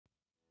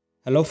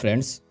Hello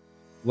friends,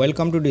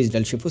 welcome to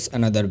digital শিফুস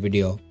another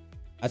video.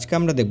 আজকে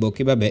আমরা দেখব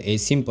কিভাবে এই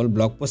সিম্পল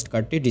ব্লগ পোস্ট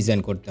কার্ডটি ডিজাইন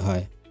করতে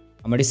হয়।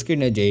 আমার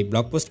স্ক্রিনে যেই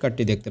ব্লগ পোস্ট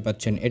কার্ডটি দেখতে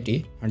পাচ্ছেন এটি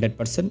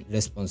 100%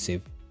 রেসপন্সিভ।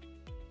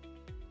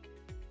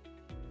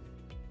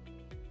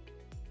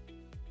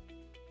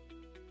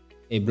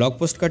 এই ব্লগ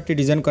পোস্ট কার্ডটি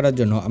ডিজাইন করার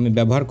জন্য আমি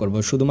ব্যবহার করব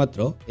শুধুমাত্র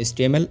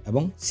HTML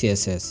এবং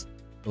CSS।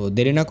 তো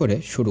দেরি না করে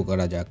শুরু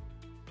করা যাক।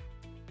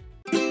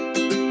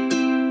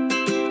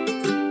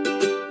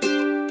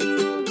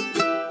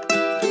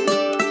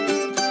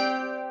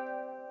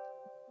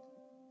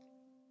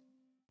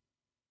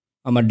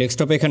 আমার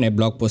ডেস্কটপে এখানে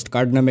ব্লগ পোস্ট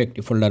কার্ড নামে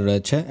একটি ফোল্ডার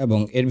রয়েছে এবং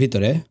এর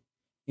ভিতরে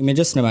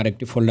ইমেজেস নামে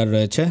আরেকটি ফোল্ডার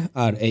রয়েছে,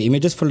 আর এই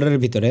ইমেজেস ফোল্ডারের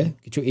ভিতরে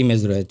কিছু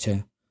ইমেজ রয়েছে।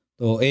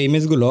 তো এই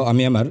ইমেজগুলো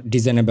আমি আমার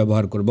ডিজাইনে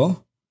ব্যবহার করব।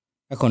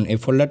 এখন এই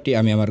ফোল্ডারটি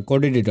আমি আমার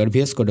কোড এডিটর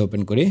VS কোডে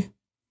ওপেন করি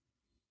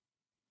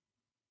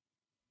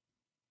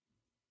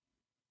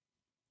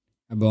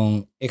এবং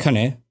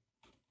এখানে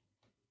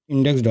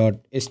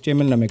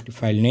index.html নামে একটি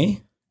ফাইল নেই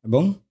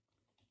এবং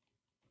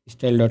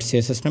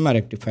style.css নামে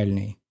আরেকটি ফাইল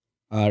নেই।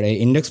 আর এই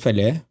ইন্ডেক্স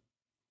ফাইলে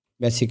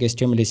বেসিক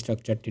HTML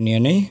স্ট্রাকচারটি নিয়ে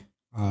নেই,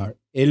 আর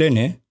এই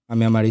লাইনে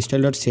আমি আমার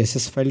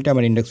style.css ফাইলটা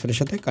আমার ইন্ডেক্স ফাইলের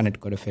সাথে কানেক্ট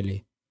করে ফেলি।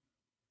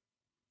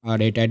 আর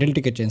এই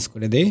টাইটেলটিকে চেঞ্জ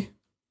করে দিই।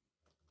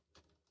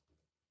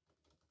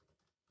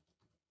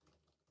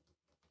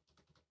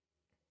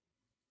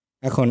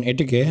 এখন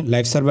এটিকে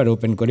লাইভ সার্ভারে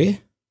ওপেন করি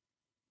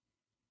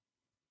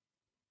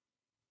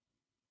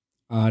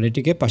আর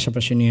এটিকে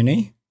পাশাপাশি নিয়ে নেই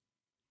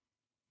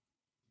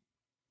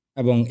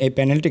এবং এই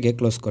প্যানেলটিকে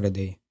ক্লোজ করে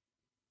দিই।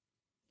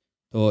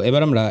 তো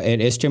এবার আমরা এর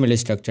HTML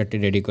স্ট্রাকচারটি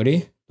রেডি করি।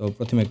 তো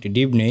প্রথমে একটি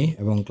ডিভ নেই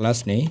এবং ক্লাস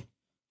নেই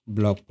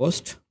ব্লগ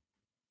পোস্ট,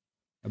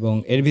 এবং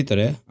এর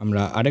ভিতরে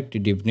আমরা আরেকটি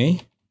ডিভ নেই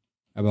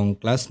এবং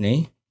ক্লাস নেই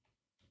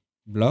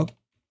ব্লগ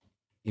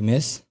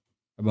ইমেজ,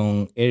 এবং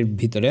এর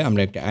ভিতরে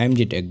আমরা একটা img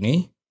ট্যাগ নেই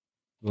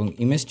এবং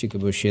ইমেজটিকে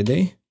বসিয়ে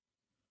দেই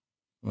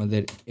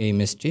আমাদের এই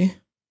ইমেজটি,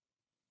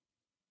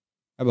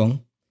 এবং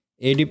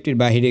এই ডিভটির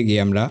বাহিরে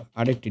গিয়ে আমরা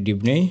আরেকটি ডিভ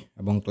নেই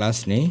এবং ক্লাস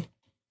নেই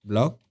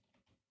ব্লগ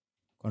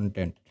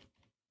কন্টেন্ট,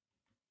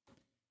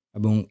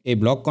 এবং এই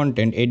ব্লগ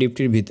কন্টেন্ট এই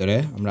ডিভটির ভিতরে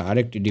আমরা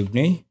আরেকটি ডিভ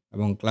নেই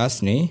এবং ক্লাস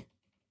নেই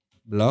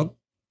ব্লগ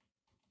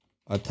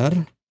অথর,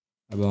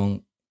 এবং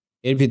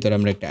এর ভিতরে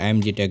আমরা একটা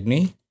img ট্যাগ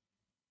নেই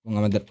এবং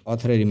আমাদের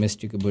অথরের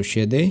ইমেজটিকে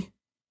বসিয়ে দেই।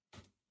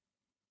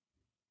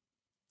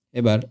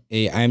 এবার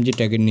এই img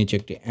ট্যাগের নিচে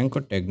একটি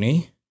অ্যাঙ্কর ট্যাগ নেই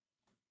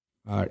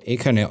আর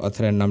এখানে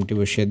অথরের নামটি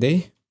বসিয়ে দেই।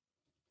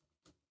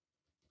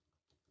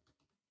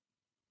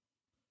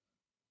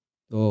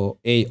 তো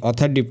এই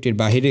অথর ডিভটির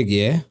বাহিরে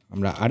গিয়ে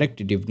আমরা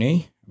আরেকটি ডিভ নেই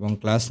এবং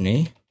ক্লাস নেই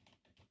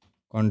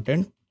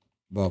কন্টেন্ট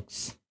বক্স,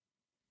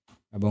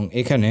 এবং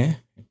এখানে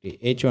একটি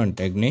h1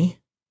 ট্যাগ নেই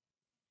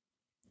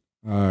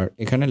আর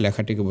এখানে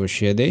লেখাটিকে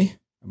বসিয়ে দেই,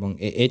 এবং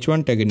এই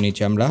h1 ট্যাগের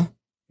নিচে আমরা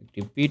একটি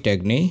p ট্যাগ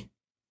নেই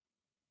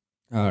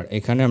আর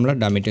এখানে আমরা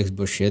ডামি টেক্সট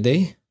বসিয়ে দেই।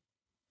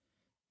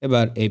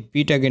 এবার এই p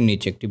ট্যাগের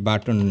নিচে একটি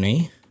বাটন নেই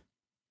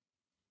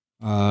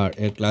আর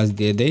এর ক্লাস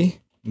দিয়ে দেই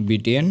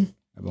btn,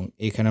 এবং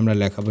এখানে আমরা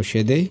লেখা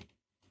বসিয়ে দেই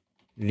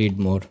রিড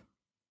মোর।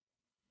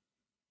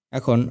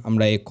 এখন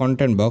আমরা এই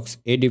কন্টেন্ট বক্স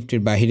এই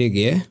ডিভটির বাহিরে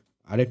গিয়ে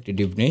আরেকটি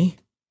ডিভ নেই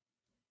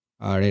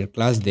আর এর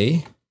ক্লাস দেই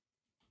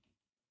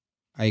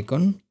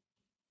আইকন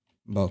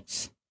বক্স,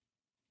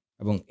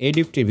 এবং এই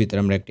ডিভটির ভিতরে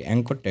আমরা একটি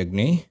অ্যাঙ্কর ট্যাগ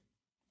নেই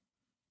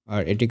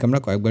আর এটিকে আমরা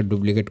কয়েকবার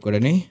ডুপ্লিকেট করে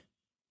নিই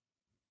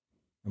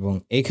এবং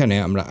এইখানে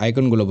আমরা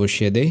আইকনগুলো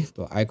বসিয়ে দেই।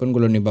 তো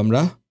আইকনগুলো নিব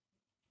আমরা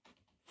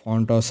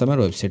ফন্ট অসামের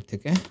ওয়েবসাইট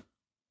থেকে।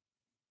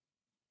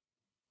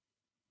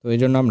 তো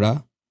এই জন্য আমরা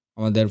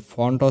আমাদের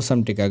ফন্ট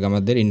অসামটিকে আগে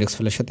আমাদের ইন্ডেক্স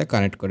ফাইলের সাথে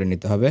কানেক্ট করে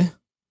নিতে হবে।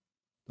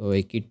 তো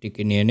এই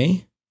কিটটিকে নিয়ে নেই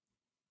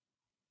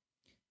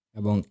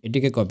এবং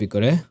এটিকে কপি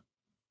করে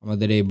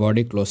আমাদের এই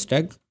বডি ক্লোজ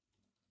ট্যাগ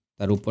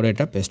তার উপরে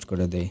এটা পেস্ট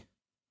করে দেই।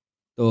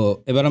 তো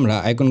এবার আমরা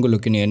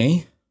আইকনগুলোকে নিয়ে নেই।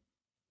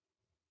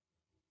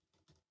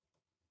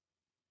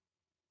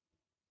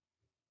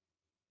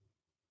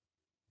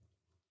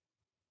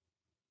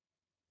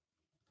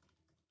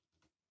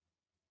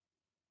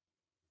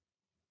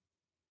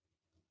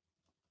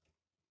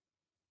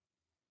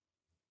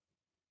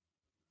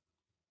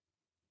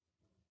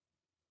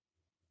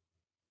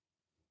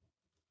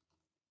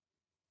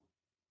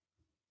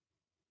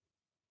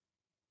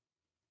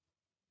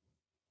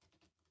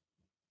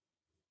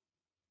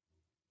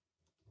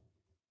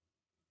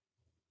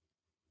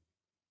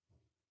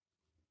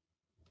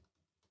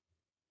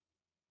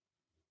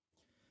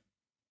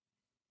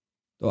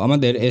 তো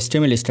আমাদের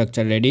HTML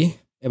স্ট্রাকচার রেডি।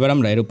 এবার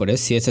আমরা এর উপরে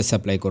CSS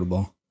অ্যাপ্লাই করব।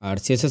 আর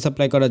CSS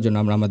অ্যাপ্লাই করার জন্য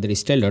আমরা আমাদের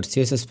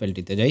style.css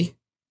ফাইলটিতে যাই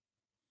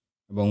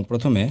এবং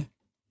প্রথমে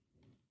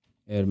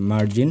এর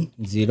মার্জিন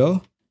 0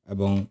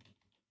 এবং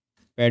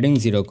প্যাডিং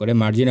 0 করে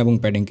মার্জিন এবং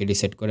প্যাডিংকে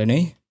রিসেট করে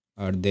নেই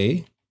আর দেই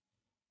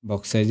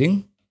বক্স সাইজিং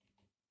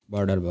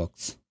বর্ডার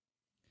বক্স।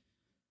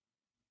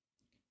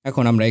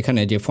 এখন আমরা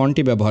এখানে যে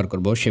ফন্টটি ব্যবহার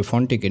করব সেই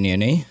ফন্টটিকে নিয়ে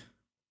নেই।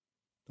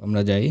 তো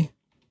আমরা যাই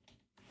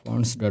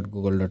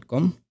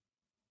fonts.google.com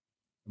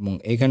এবং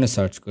এইখানে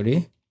সার্চ করি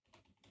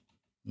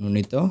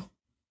নুনিত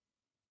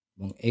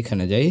এবং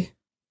এইখানে যাই।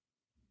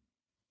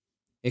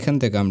 এখান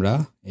থেকে আমরা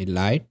এই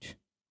light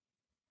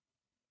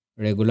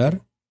regular,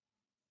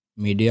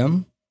 medium,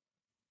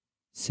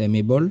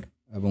 semi bold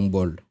এবং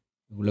বোল্ড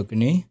এগুলোকে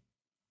নিই।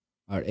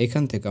 আর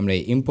এখান থেকে আমরা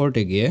এই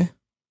ইম্পোর্টে গিয়ে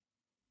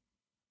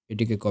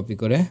এটিকে কপি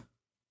করে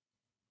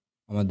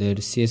আমাদের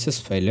সিএসএস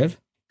ফাইলের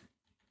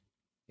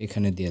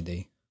এখানে দিয়ে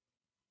দেই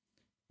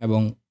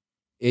এবং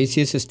এই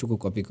সিএসএসটুকু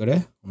কপি করে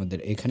আমাদের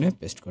এখানে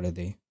পেস্ট করে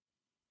দেই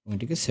এবং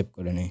এটিকে সেভ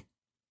করে নিই।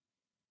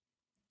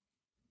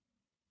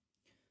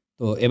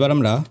 তো এবার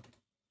আমরা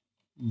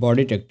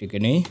বডি ট্যাগটিকে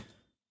নিই,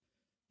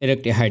 এর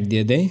একটি হাইট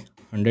দিয়ে দেই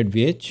 100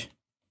 VH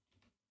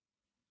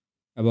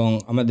এবং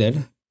আমাদের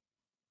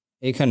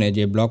এইখানে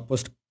যে ব্লগ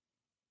পোস্ট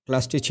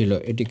ক্লাসটি ছিল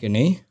এটিকে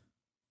নেই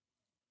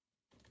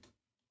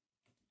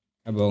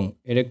এবং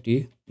এর একটি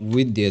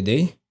উইথ দিয়ে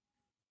দেই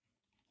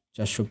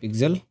 400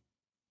 পিক্সেল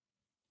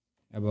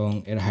এবং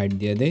এর হাইট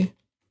দিয়ে দেই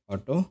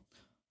অটো।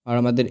 আর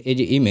আমাদের এই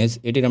যে ইমেজ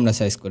এটির আমরা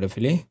সাইজ করে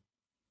ফেলি।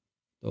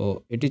 তো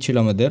এটি ছিল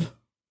আমাদের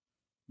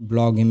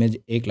ব্লগ ইমেজ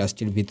এই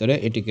ক্লাসটির ভিতরে,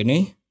 এটিকে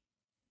নেই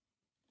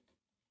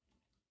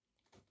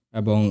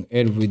এবং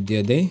এর উইথ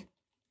দিয়ে দেই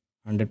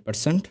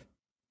 100%।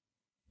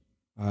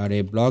 আর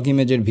এই ব্লগ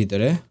ইমেজের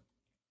ভিতরে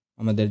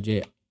আমাদের যে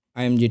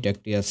আইএমজি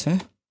ট্যাগটি আছে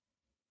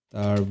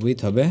তার উইথ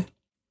হবে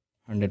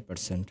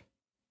 100%।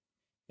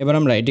 এবার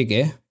আমরা এটিকে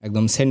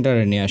একদম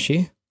সেন্টারে নিয়ে আসি।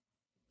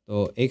 তো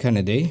এইখানে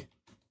দেই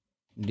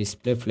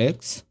display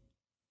flakes,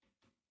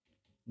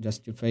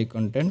 justify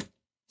content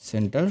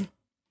centre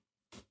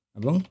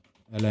এবং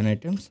অ্যালাইন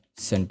আইটেমস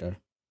সেন্টার।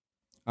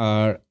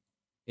 আর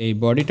এই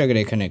বডি ট্যাগের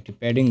এখানে একটি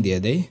প্যাডিং দিয়ে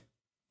দেই,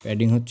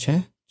 প্যাডিং হচ্ছে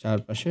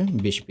চারপাশে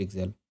 20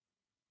 পিক্সেল।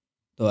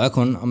 তো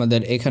এখন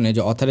আমাদের এখানে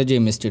যে অথারের যে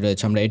ইমেজটি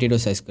রয়েছে আমরা এটিরও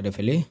সাইজ করে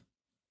ফেলি।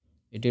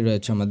 এটি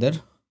রয়েছে আমাদের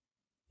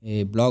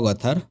এই ব্লগ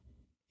অথার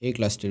এই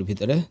ক্লাসটির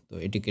ভিতরে। তো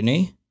এটিকে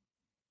নেই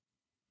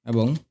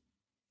এবং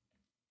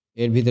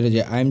এর ভিতরে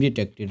যে আইএমজি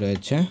ট্যাগটি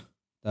রয়েছে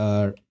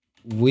তার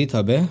উইথ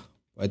হবে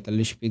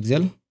 45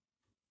 পিক্সেল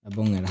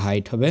এবং এর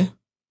হাইট হবে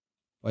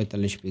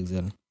 45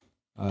 পিক্সেল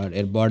আর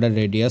এর বর্ডার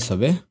রেডিয়াস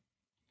হবে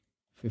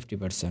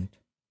 50%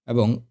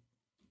 এবং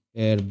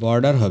এর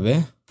বর্ডার হবে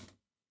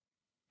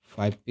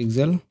 5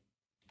 পিক্সেল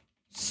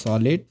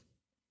সলিড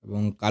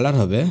এবং কালার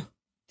হবে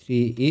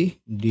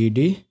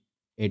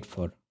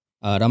 3EDD84।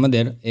 আর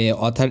আমাদের এই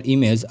অথার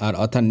ইমেজ আর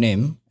অথার নেম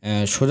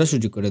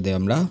সোজাসুজি করে দেই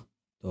আমরা।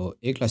 তো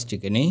এই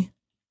ক্লাসটিকে নেই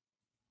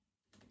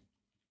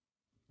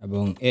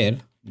এবং এর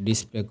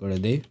ডিসপ্লে করে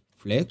দেই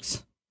ফ্লেক্স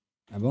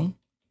এবং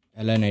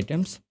অ্যালাইন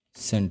আইটেমস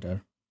সেন্টার।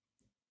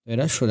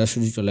 এরা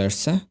সোজাসুজি চলে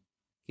আসছে,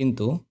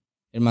 কিন্তু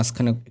এর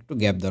মাঝখানে একটু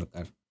গ্যাপ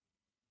দরকার।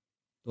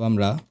 তো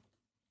আমরা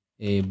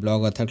এই ব্লগ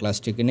অথার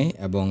ক্লাসটিকে নেই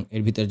এবং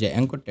এর ভিতরে যে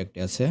অ্যাঙ্কর ট্যাগটি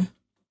আছে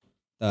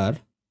তার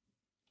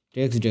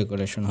টেক্সট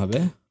ডেকোরেশন হবে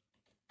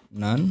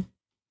নান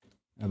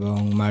এবং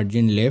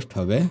মার্জিন লেফট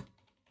হবে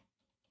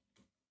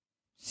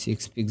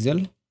 6 পিক্সেল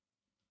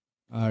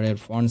আর এর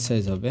ফন্ট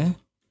সাইজ হবে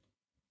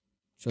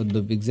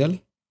 14 পিক্সেল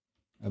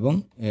এবং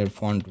এর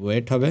ফন্ট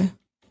ওয়েট হবে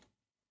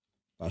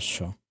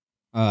 500।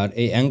 আর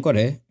এই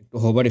অ্যাঙ্করে একটু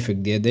হোভার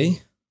ইফেক্ট দিয়ে দেই।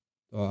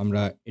 তো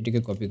আমরা এটিকে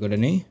কপি করে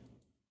নিই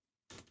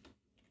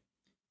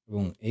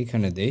এবং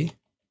এইখানে দেই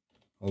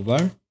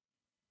হোভার,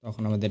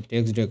 তখন আমাদের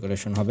টেক্সট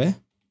ডেকোরেশন হবে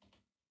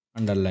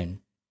আন্ডারলাইন।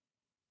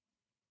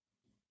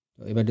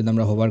 তো এবার যদি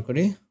আমরা হোভার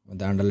করি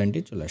আমাদের আন্ডারলাইনটি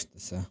চলে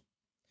আসতেছে।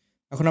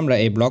 এখন আমরা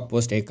এই ব্লগ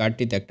পোস্ট এই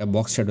কার্ডটিতে একটা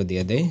বক্স শ্যাডো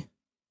দিয়ে দেই।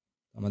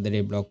 আমাদের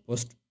এই ব্লগ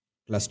পোস্ট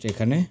ক্লাসটি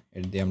এখানে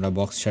এর দিয়ে আমরা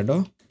বক্স শ্যাডো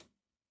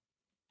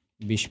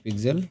 20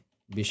 পিক্সেল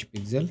 20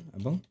 পিক্সেল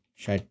এবং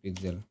 60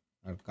 পিক্সেল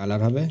আর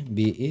কালার হবে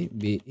BE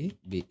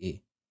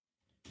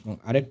এবং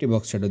আরেকটি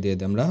বক্স শ্যাডো দিয়ে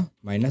দিই আমরা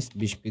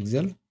 -20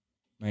 পিক্সেল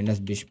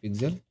 -20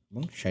 পিক্সেল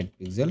এবং 60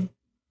 পিক্সেল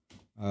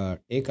আর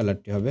এই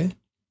কালারটি হবে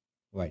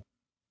হোয়াইট।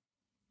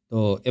 তো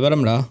এবার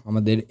আমরা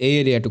আমাদের এই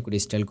এরিয়াটুকু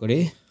স্টাইল করি,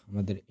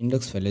 আমাদের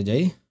ইন্ডেক্স ফাইলে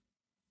যাই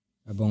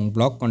এবং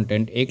ব্লগ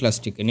কন্টেন্ট এই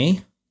ক্লাসটিকে নিই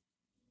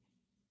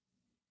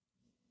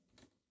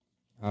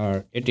আর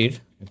এটির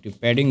একটি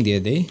প্যাডিং দিয়ে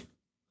দেই,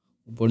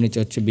 উপর নিচে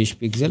হচ্ছে 20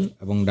 পিক্সেল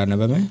এবং ডানে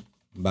বামে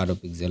 12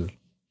 পিক্সেল।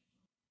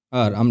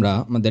 আর আমরা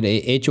আমাদের এই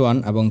H1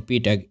 এবং P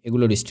ট্যাগ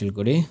এগুলোর স্টাইল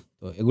করি।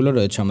 তো এগুলো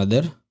রয়েছে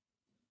আমাদের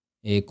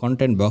এই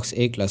কন্টেন্ট বক্স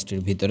এই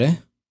ক্লাসটির ভিতরে,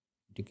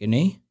 এটিকে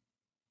নেই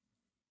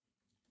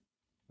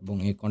এবং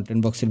এই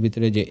কন্টেন্ট বক্সের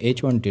ভিতরে যে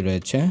H1টি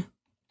রয়েছে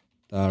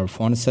তার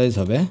ফন্ট সাইজ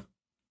হবে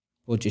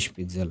 25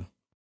 পিক্সেল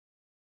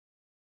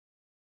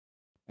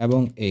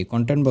এবং এই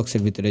কন্টেন্ট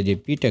বক্সের ভিতরে যে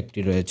P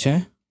ট্যাগটি রয়েছে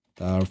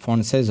তার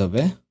ফন্ট সাইজ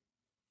হবে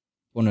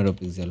 15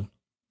 পিক্সেল।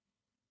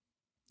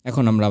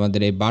 এখন আমরা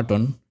আমাদের এই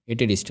বাটন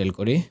এটির স্টাইল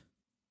করি।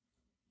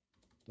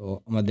 তো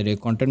আমাদের এই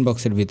কন্টেন্ট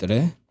বক্সের ভিতরে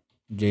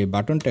যে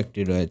বাটন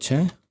ট্যাগটি রয়েছে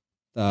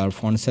তার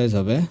ফন্ট সাইজ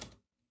হবে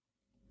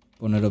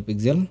 15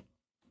 পিক্সেল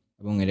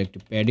এবং এর একটি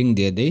প্যাডিং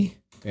দিয়ে দেই,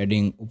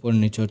 প্যাডিং উপর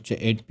নিচে হচ্ছে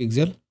 8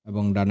 পিক্সেল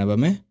এবং ডানে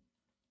বামে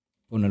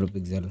 15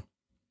 পিক্সেল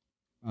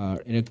আর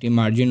এর একটি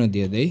মার্জিনও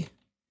দিয়ে দেই,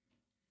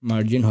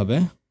 মার্জিন হবে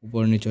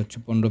উপর নিচে হচ্ছে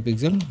 15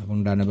 পিক্সেল এবং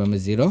ডানে বামে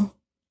 0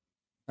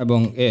 এবং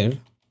এর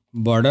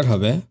বর্ডার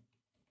হবে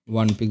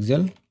 1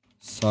 পিক্সেল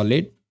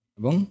সলিড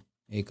এবং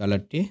এই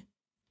কালারটি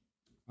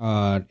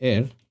আর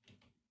এর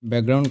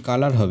ব্যাকগ্রাউন্ড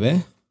কালার হবে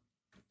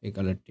এই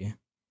কালারটি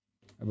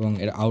এবং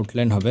এর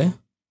আউটলাইন হবে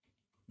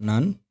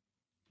নান,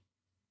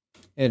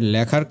 এর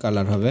লেখার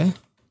কালার হবে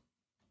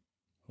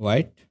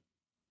হোয়াইট,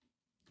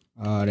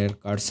 আর এর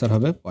কার্সর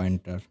হবে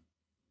পয়েন্টার।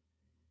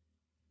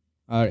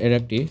 আর এর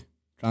একটি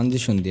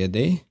ট্রানজিশন দিয়ে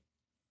দেই,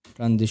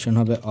 ট্রানজিশন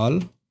হবে অল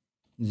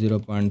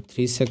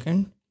 0.3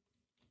 সেকেন্ড,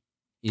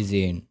 ইজি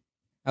ইন।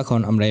 এখন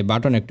আমরা এই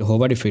বাটন একটি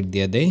হোভার ইফেক্ট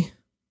দিয়ে দেই,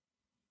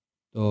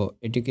 তো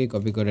এটিকে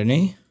কপি করে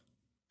নেই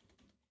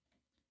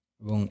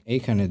এবং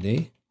এইখানে দেই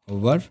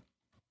হোভার।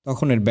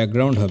 তখন এর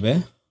ব্যাকগ্রাউন্ড হবে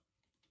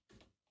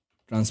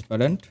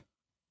ট্রান্সপারেন্ট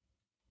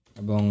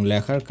এবং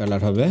লেখার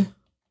কালার হবে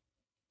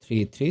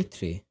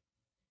 333।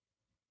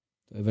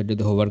 তো এবার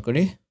যদি হোভার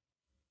করি,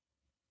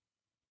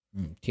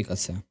 ঠিক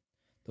আছে।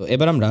 তো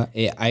এবার আমরা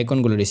এই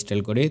আইকনগুলোর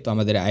স্টাইল করি। তো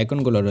আমাদের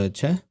আইকনগুলো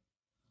রয়েছে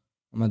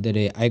আমাদের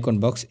এই আইকন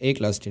বক্স এই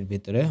ক্লাসটির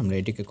ভিতরে, আমরা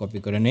এটিকে কপি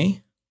করে নেই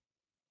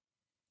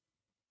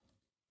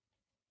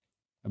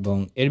এবং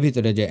এর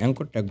ভিতরে যে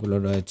অ্যাঙ্কর ট্যাগগুলো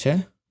রয়েছে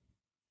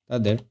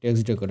তাদের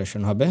টেক্সট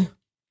ডেকোরেশন হবে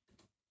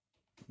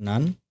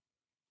নান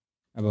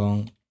এবং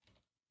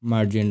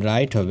মার্জিন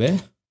রাইট হবে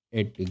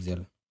 8 পিক্সেল।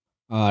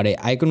 আর এই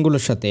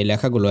আইকনগুলোর সাথে এই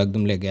লেখাগুলো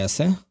একদম লেগে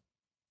আছে,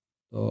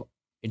 তো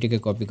এটিকে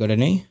কপি করে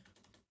নেই।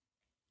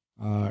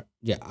 আর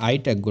যে আই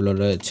ট্যাগগুলো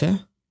রয়েছে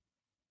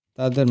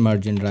তাদের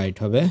মার্জিন রাইট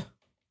হবে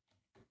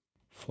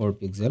 4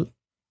 পিক্সেল।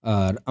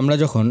 আর আমরা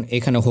যখন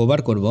এখানে হোভার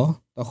করব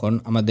তখন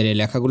আমাদের এই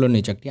লেখাগুলোর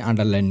নিচে একটি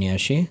আন্ডারলাইন নিয়ে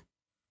আসি,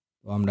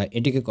 তো আমরা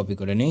এটিকে কপি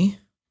করে নিই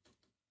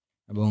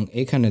এবং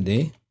এইখানে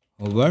দেই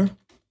হোভার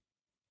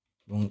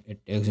এবং এর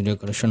টেক্সট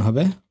ডেকোরেশন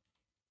হবে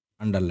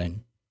আন্ডারলাইন।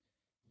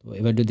 তো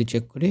এবার যদি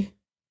চেক করি,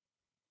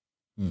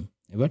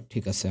 এবার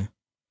ঠিক আছে।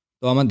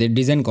 তো আমাদের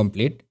ডিজাইন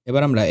কমপ্লিট।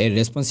 এবার আমরা এর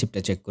রেসপন্সিভটা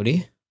চেক করি।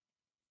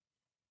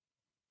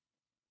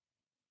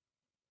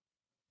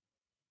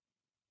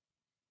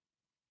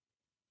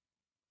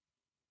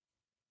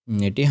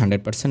 এটি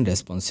 100%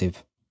 রেসপন্সিভ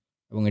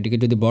এবং এটিকে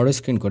যদি বড়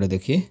স্ক্রিন করে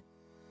দেখি,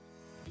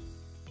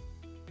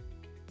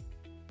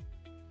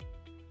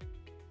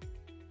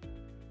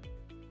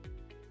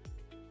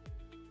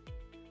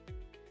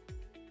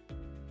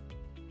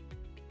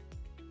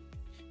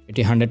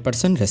 এটি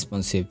 100%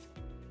 রেসপন্সিভ।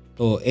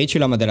 তো এই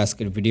ছিল আমাদের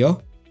আজকের ভিডিও।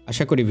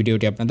 আশা করি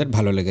ভিডিওটি আপনাদের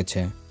ভালো লেগেছে।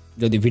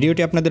 যদি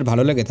ভিডিওটি আপনাদের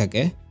ভালো লেগে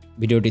থাকে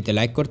ভিডিওটিতে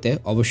লাইক করতে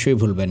অবশ্যই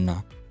ভুলবেন না।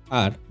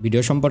 আর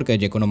ভিডিও সম্পর্কে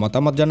যে কোনো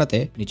মতামত জানাতে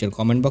নিচের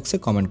কমেন্ট বক্সে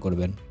কমেন্ট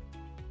করবেন।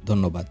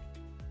 ধন্যবাদ।